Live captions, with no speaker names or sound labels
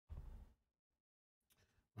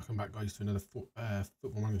Welcome back, guys, to another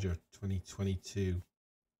Football Manager 2022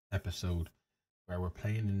 episode where we're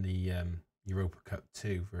playing in the Europa Cup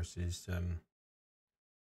 2 versus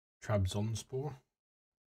Trabzonspor.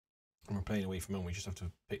 And we're playing away from home. We just have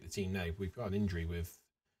to pick the team now. We've got an injury with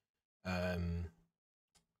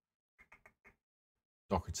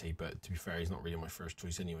Doherty, but to be fair, he's not really my first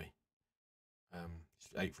choice anyway. He's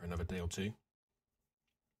out for another day or two.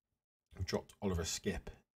 I've dropped Oliver Skip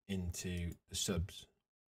into the subs.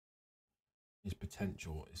 His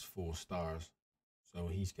potential is 4 stars, so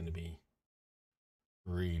he's going to be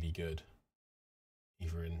really good,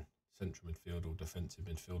 either in central midfield or defensive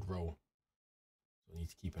midfield role. So I need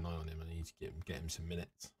to keep an eye on him. I need to get him some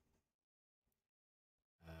minutes.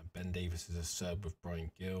 Ben Davis is a sub with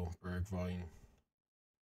Brian Gill, Bergwijn,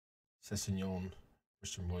 Sessegnon,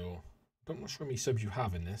 Christian Royal. I'm not sure how many subs you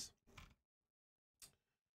have in this.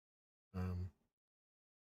 It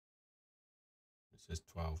says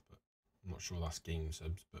 12, but I'm not sure that's game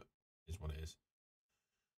subs, but it is what it is.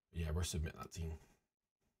 But yeah, we'll submit that team.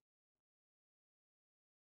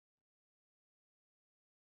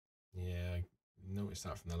 Yeah, I noticed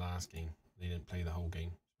that from the last game. They didn't play the whole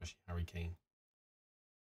game, especially Harry Kane.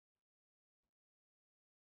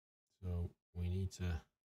 So we need to...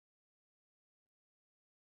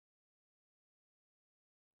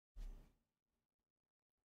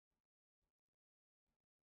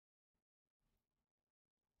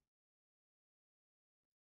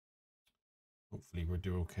 Hopefully we'll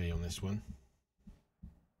do okay on this one.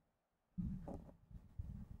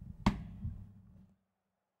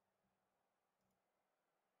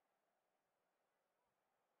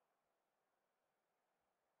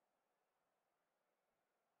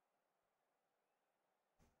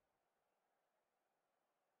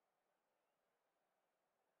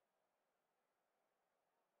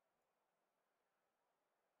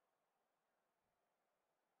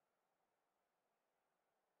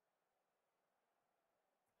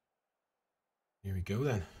 Here we go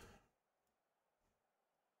then.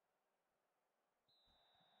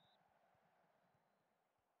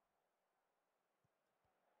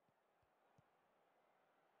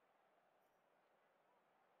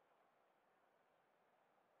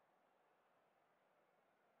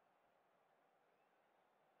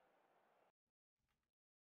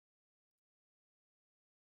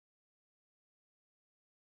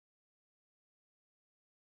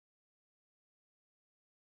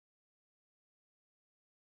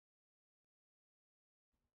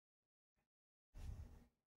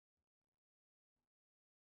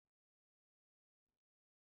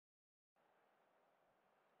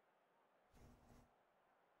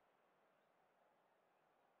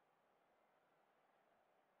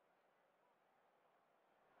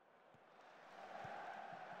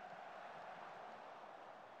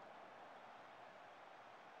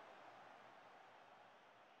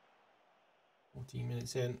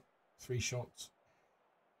 Minutes in, 3 shots,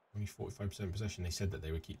 only 45% possession. They said that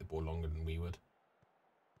they would keep the ball longer than we would,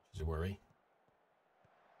 which is a worry.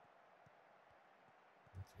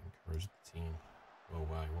 To encourage the team. Oh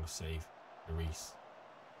wow, what a save, Lloris.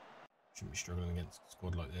 Shouldn't be struggling against a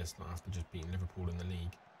squad like this, not after just beating Liverpool in the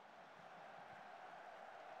league.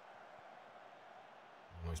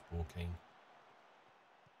 Nice ball, Kane.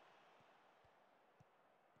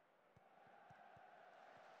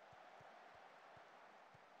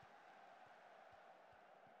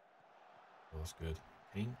 Oh, that's good.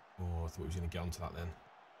 Kane? Oh, I thought he was going to get onto that then.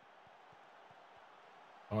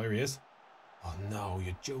 Oh, here he is. Oh no,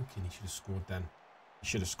 you're joking. He should have scored then. He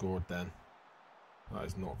should have scored then. That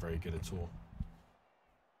is not very good at all.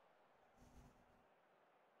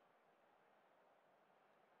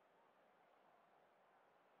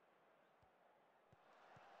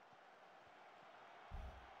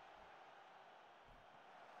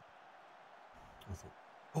 I thought,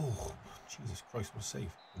 oh, Jesus Christ, what a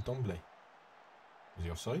save. Domble. Was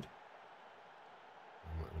he offside?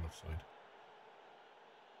 He might have been offside.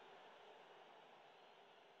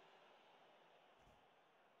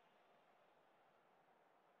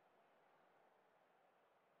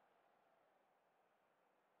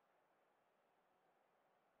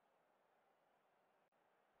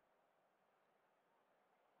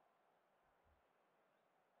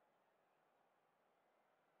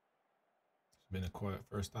 It's been a quiet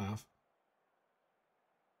first half.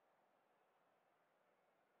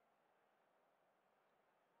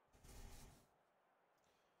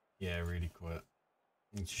 Yeah, really quiet.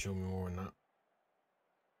 Need to show me more on that.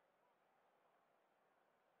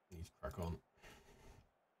 Need to crack on.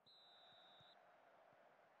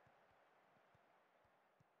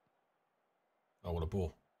 Oh, what a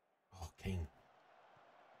ball. Oh, Kane.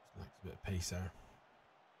 Just lacks a bit of pace there.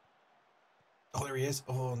 Oh, there he is.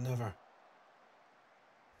 Oh, never.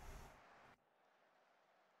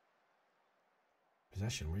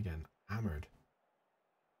 Possession, we're getting hammered.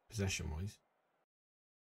 Possession-wise.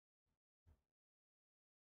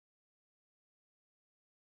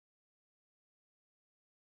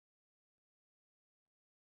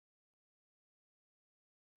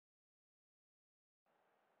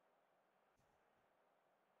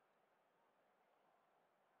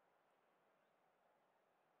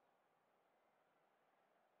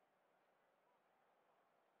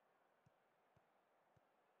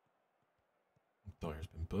 Dyer's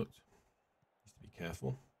been booked. Needs to be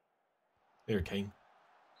careful. There, Kane.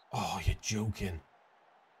 Oh, you're joking.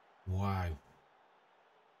 Wow.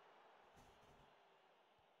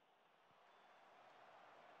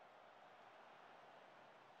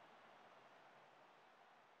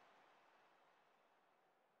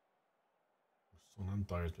 Son and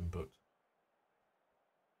Dyer's been booked.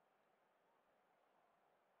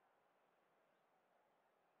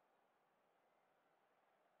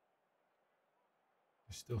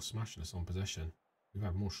 They're still smashing us on possession. We've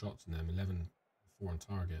had more shots than them. 11-4 on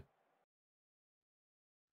target.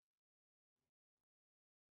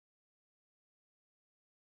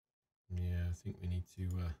 Yeah, I think we need to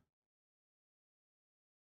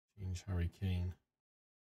change Harry Kane.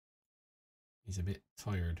 He's a bit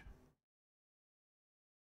tired.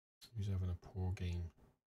 He's having a poor game.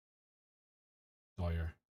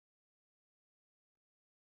 Dyer.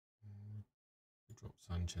 Drop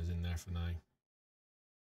Sanchez in there for now.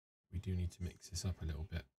 We do need to mix this up a little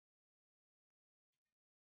bit.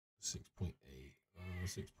 6.8,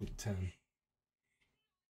 6.10.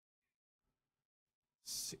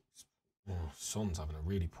 6. Oh, Son's having a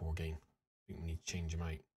really poor game. I think we need to change him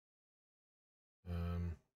out.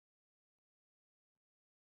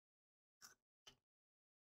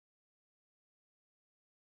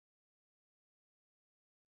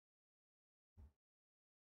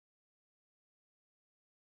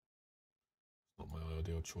 Not my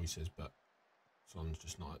ideal choices, but Son's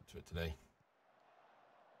just not up to it today.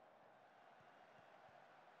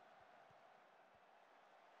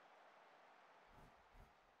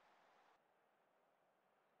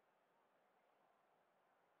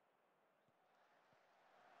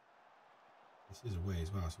 This is away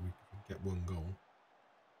as well, so we can get one goal.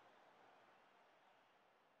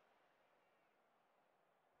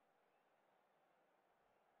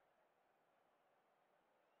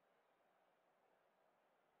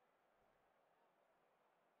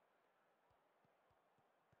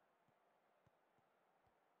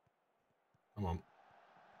 Come on.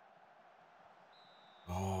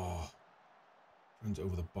 Oh, turns it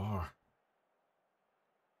over the bar.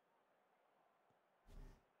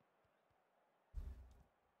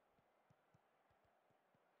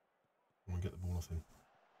 I want to get the ball off him.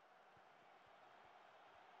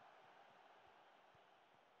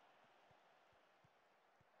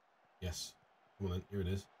 Yes. Come on then, here it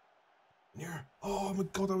is. Here. Oh my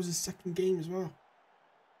god, that was his second game as well.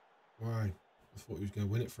 Why? I thought he was going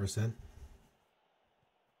to win it for us then.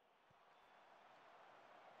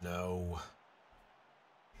 No.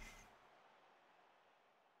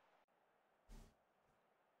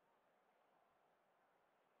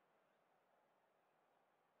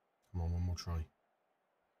 Come on, one more try.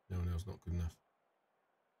 No, it's not good enough.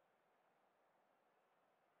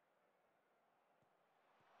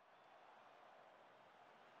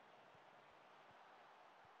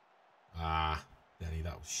 Ah, Daddy,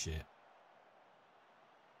 that was shit.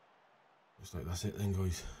 Looks like that's it then,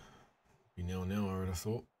 guys. Be 0-0, I would have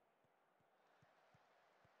thought.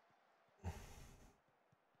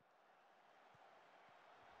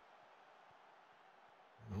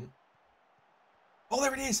 No. Oh,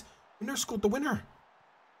 there it is! Winner scored the winner.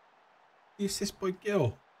 The assist by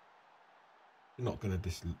Gill. You're not going to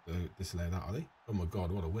disallow that, are they? Oh my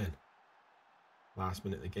god, what a win. Last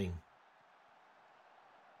minute of the game.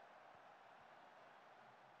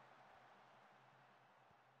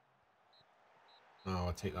 Oh,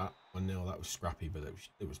 I'll take that. 1-0, that was scrappy, but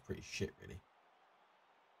it was pretty shit, really.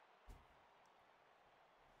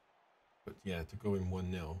 But yeah, to go in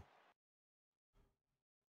 1-0.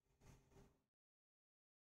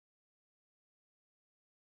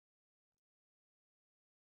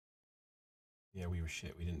 Yeah, we were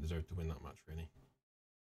shit. We didn't deserve to win that match, really.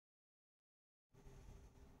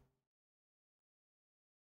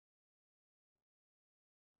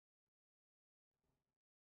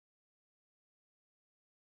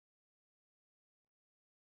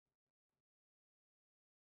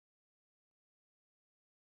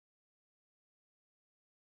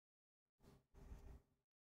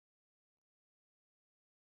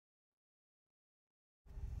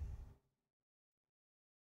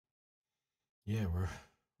 yeah,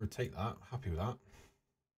 we'll take that. Happy with that.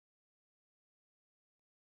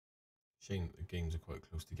 Shame that the games are quite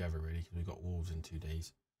close together, really, because we've got Wolves in 2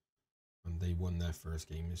 days, and they won their first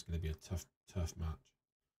game. It's going to be a tough match.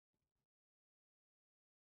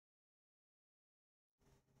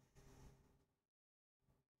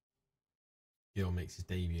 Gil makes his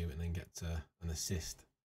debut and then gets an assist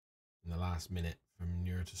in the last minute from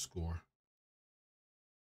Munir to score.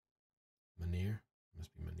 Munir?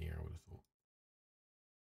 Must be Munir, I would have thought.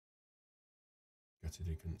 Gutted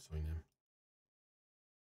who couldn't sign him.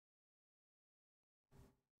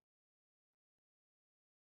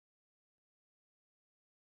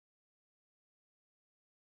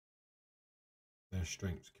 Their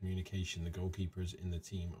strengths, communication. The goalkeepers in the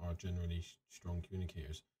team are generally strong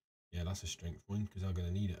communicators. Yeah, that's a strength one because I'm going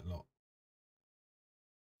to need it a lot.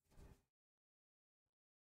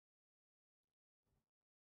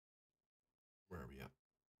 Where are we at?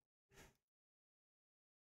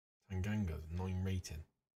 Tanganga's 9 rating.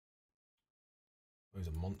 Oh, he's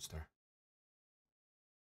a monster.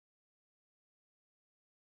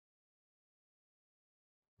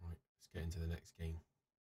 Right, let's get into the next game.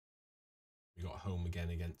 We got home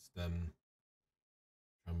again against Trambons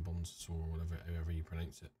or whatever, however you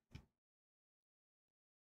pronounce it.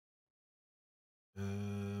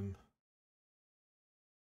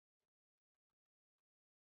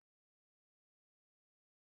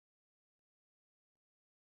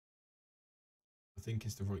 I think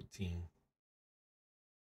it's the right team.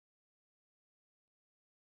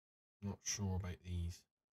 Not sure about these.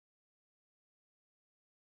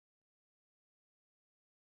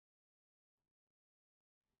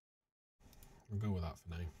 We'll go with that for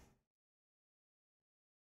now.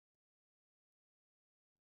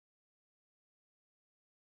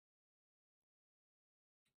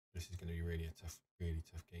 This is going to be really tough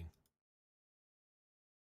game.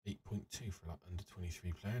 8.2 for that under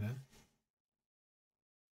 23 player then.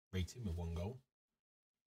 Rating with 1 goal.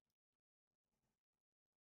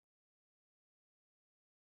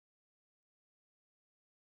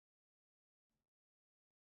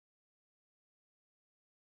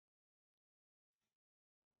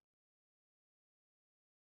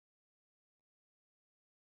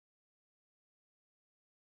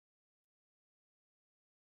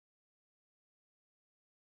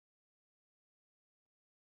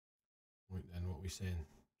 Right then, what are we saying?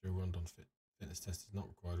 Joe Rondon fitness test is not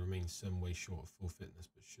required. Remains some way short of full fitness,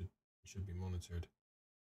 but should be monitored.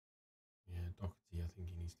 Yeah, Doherty, I think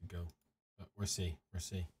he needs to go. But we'll see.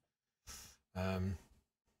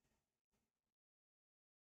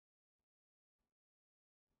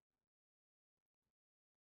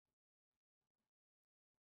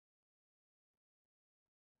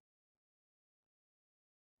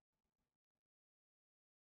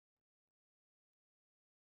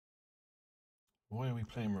 Why are we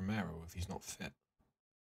playing Romero if he's not fit?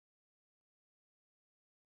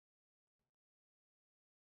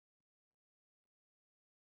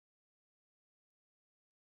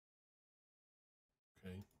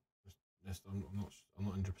 Okay, I'm not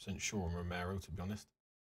 100% sure on Romero, to be honest.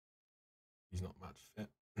 He's not match fit.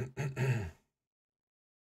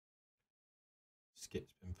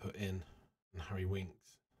 Skip's been put in, and Harry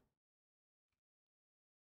Winks.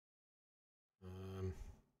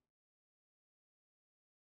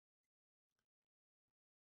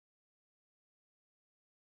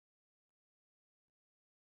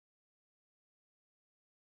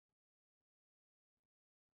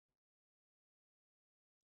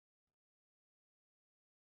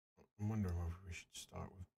 I'm wondering whether we should start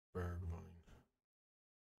with Bergwijn.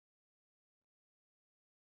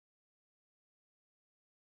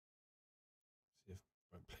 See if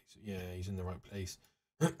right place. Yeah, he's in the right place.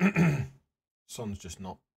 Son's just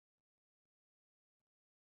not.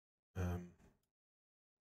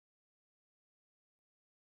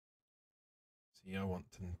 See, I want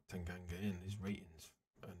Tanganga in. His rating's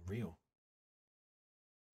unreal.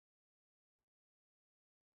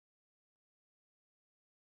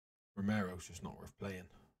 Romero's just not worth playing.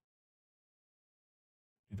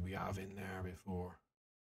 Who did we have in there before?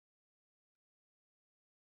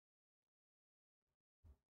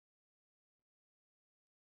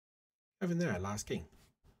 Having there last game.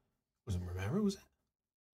 Wasn't Romero, was it?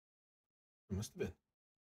 It must have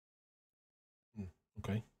been.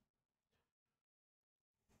 Okay.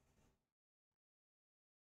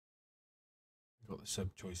 Got the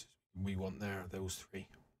sub choices we want there, those 3.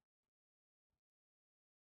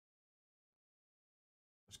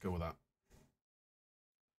 Let's go with that.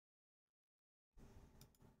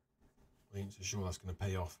 I ain't so sure that's going to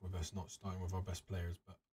pay off with us not starting with our best players,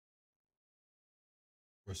 but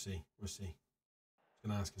we'll see.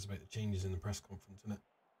 Going to ask us about the changes in the press conference, isn't it?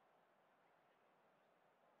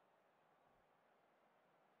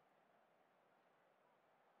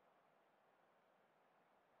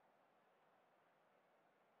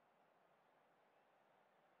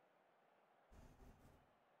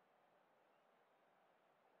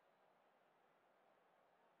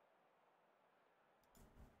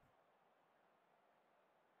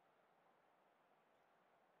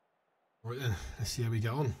 Right then, let's see how we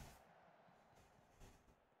get on.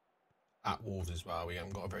 At Wolves as well, we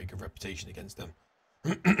haven't got a very good reputation against them.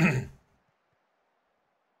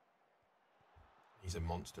 He's a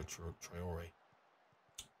monster, Traore.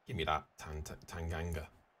 Give me that, Tanganga.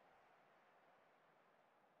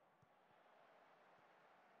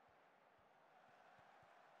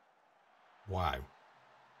 Wow.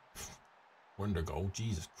 Wonder goal,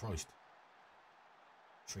 Jesus Christ.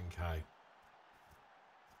 Trincao.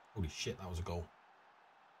 Holy shit, that was a goal.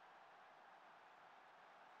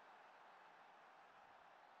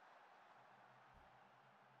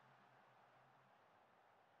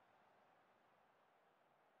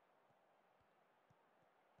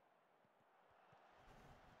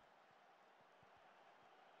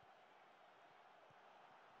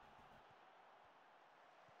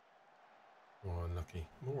 Oh, unlucky.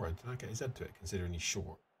 Mora, did I get his head to it, considering he's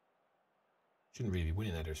short? Shouldn't really be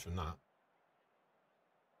winning headers from that.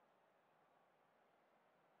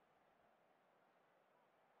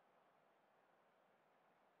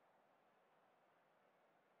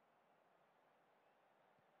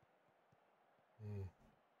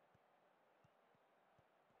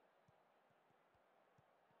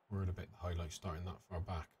 Worried about the highlights starting that far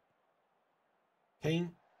back.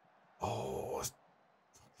 Kane. Oh,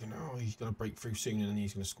 you know, he's going to break through soon and then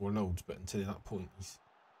he's going to score loads. But until that point, he's...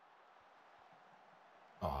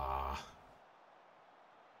 Ah.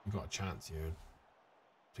 You've got a chance here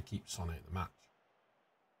to keep Son out of the match.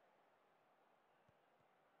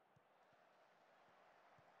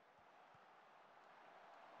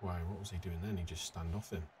 Wow, what was he doing then? He just stand off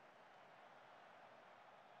him.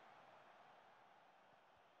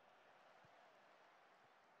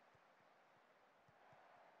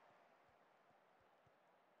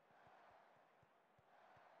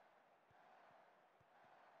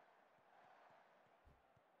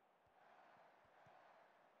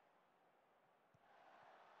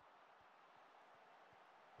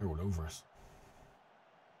 They're all over us.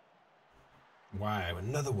 Wow,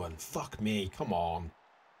 another one. Fuck me. Come on.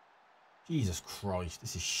 Jesus Christ.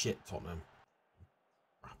 This is shit, Tottenham.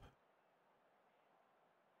 Crap.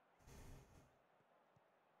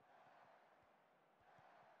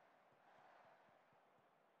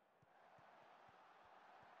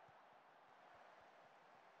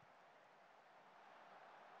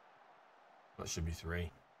 That should be 3.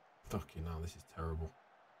 Fucking hell, this is terrible.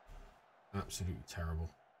 Absolutely terrible.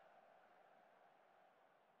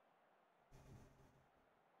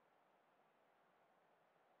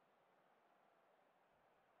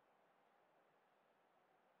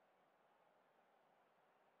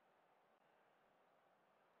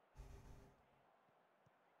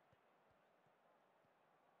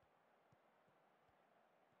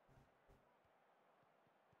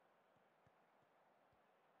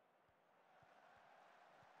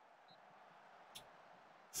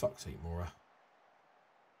 Fuck's sake, Mora.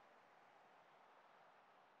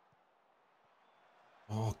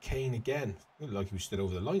 Oh, Kane again. Looked like he was stood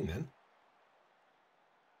over the line then.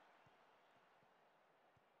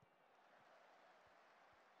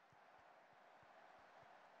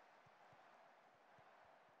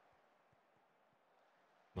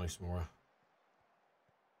 Nice, Mora.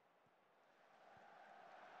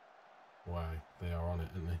 Wow, they are on it,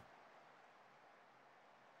 aren't they?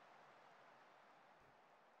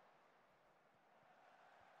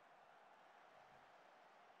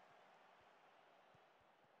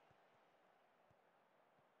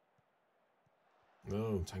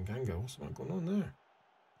 No, Tanganga. What's going on there?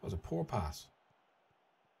 That was a poor pass.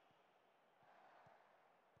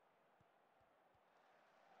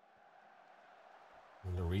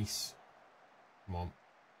 Lloris. Come on.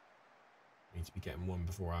 Need to be getting one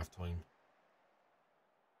before half time.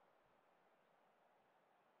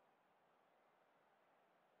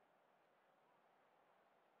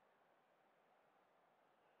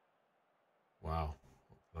 Wow.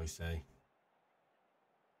 What can I say?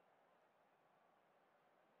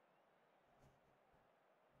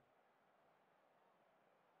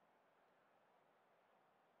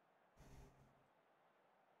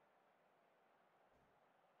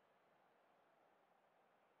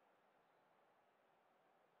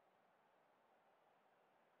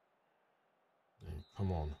 Yeah,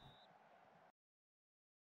 come on.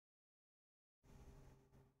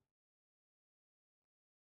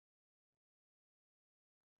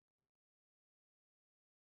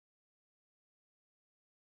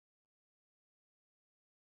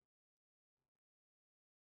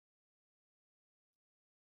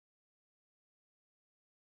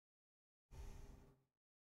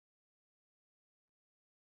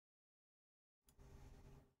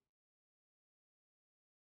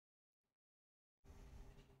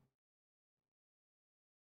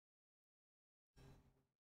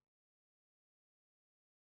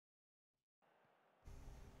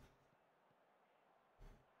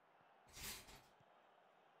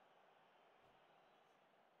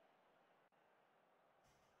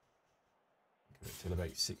 till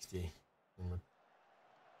about 60. And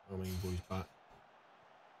our main boy's back.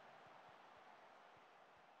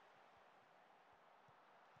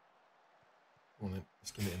 Come on then,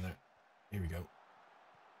 let's get it in there. Here we go.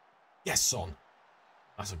 Yes, son.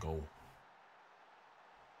 That's a goal.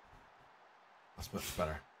 That's much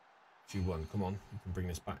better. 2-1. Come on, you can bring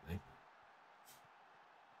this back now.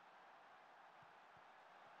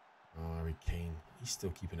 Oh, Harry Kane. He's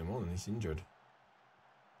still keeping him on and he's injured.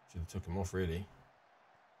 Should have took him off, really.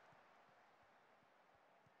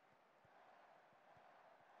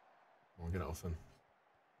 I'll get it off him.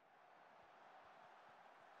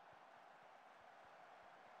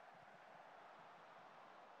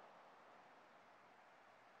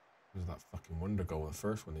 There's that fucking wonder goal, the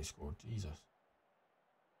first one they scored. Jesus.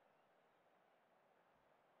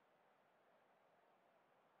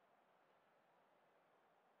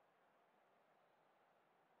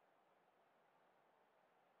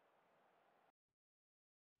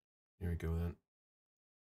 Here we go then.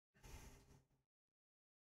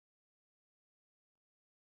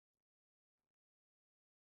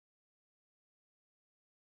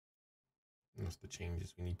 That's the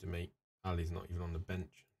changes we need to make. Ali's not even on the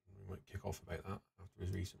bench. We might kick off about that after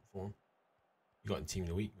his recent form. He got in Team of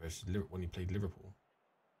the Week versus when he played Liverpool.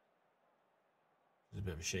 It's a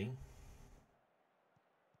bit of a shame.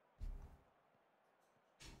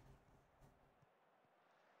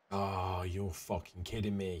 Oh, you're fucking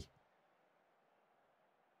kidding me.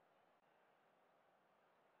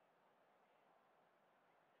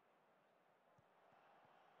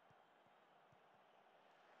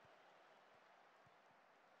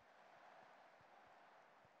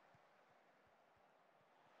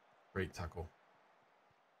 Great tackle.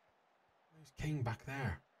 There's Kane back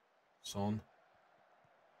there. Son.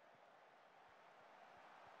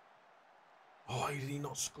 Oh, how did he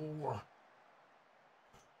not score?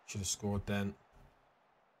 Should have scored then.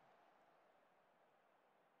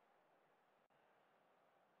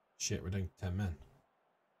 Shit, we're down to 10 men.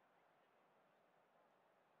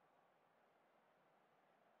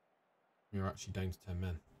 We're actually down to 10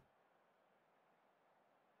 men.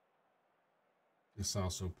 This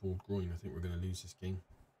also pulled groin. I think we're going to lose this game.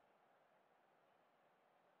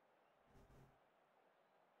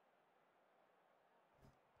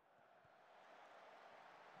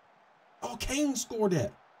 Oh, Kane scored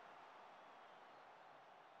it.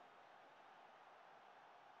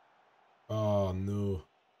 Oh, no.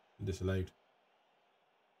 Disallowed.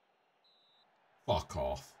 Fuck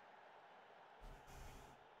off.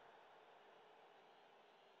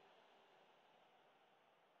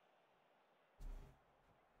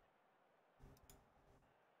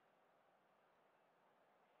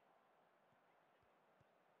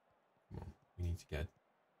 Come on. We need to get...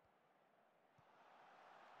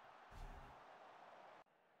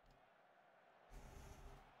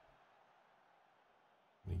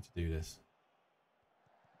 We need to do this.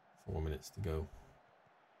 4 minutes to go.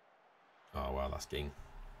 Oh, well, that's game.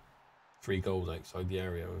 3 goals outside the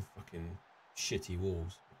area with fucking shitty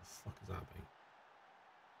walls. What the fuck is that about?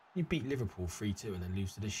 You beat Liverpool 3-2 and then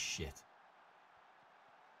lose to this shit.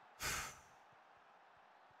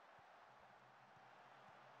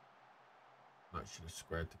 I should have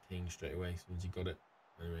squared the King straight away as soon as he got it.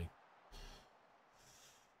 Anyway.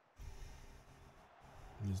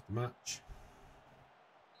 Here's the match.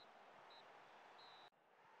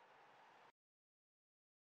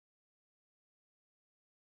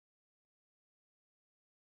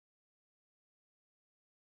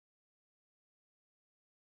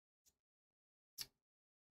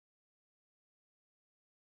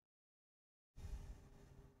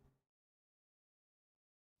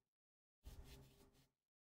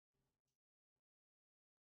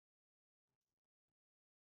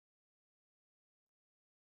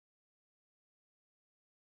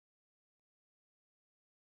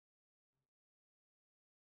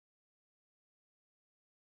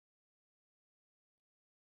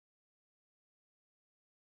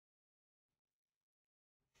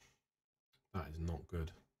 That is not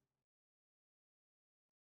good.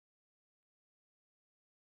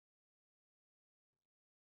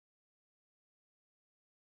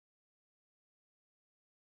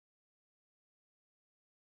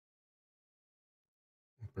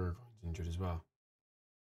 Bergwijn's injured as well.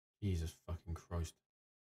 Jesus fucking Christ.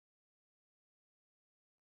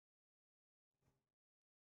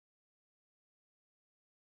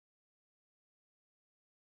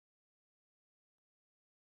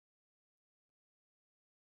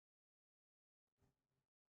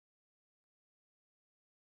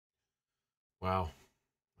 Wow.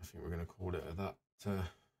 I think we're going to call it that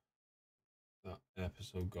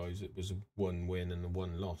episode, guys. It was a 1 win and a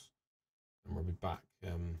 1 loss. and we'll be back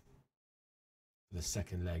for the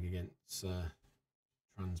second leg against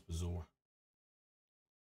Transbazor.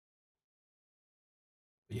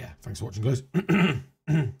 But yeah, thanks for watching, guys.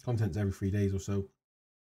 Content's every 3 days or so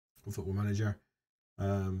on Football Manager.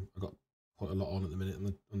 I've got quite a lot on at the minute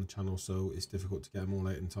on the channel, so it's difficult to get them all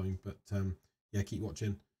out in time. But yeah, keep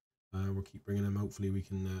watching. We'll keep bringing them. Hopefully we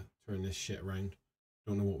can turn this shit around.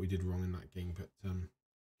 Don't know what we did wrong in that game, but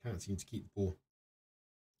can't seem to keep the ball.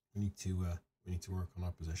 We need to work on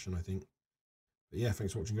our possession, I think. But yeah,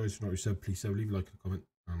 thanks for watching, guys. If you're not already subbed, please leave a like and a comment,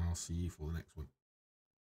 and I'll see you for the next one.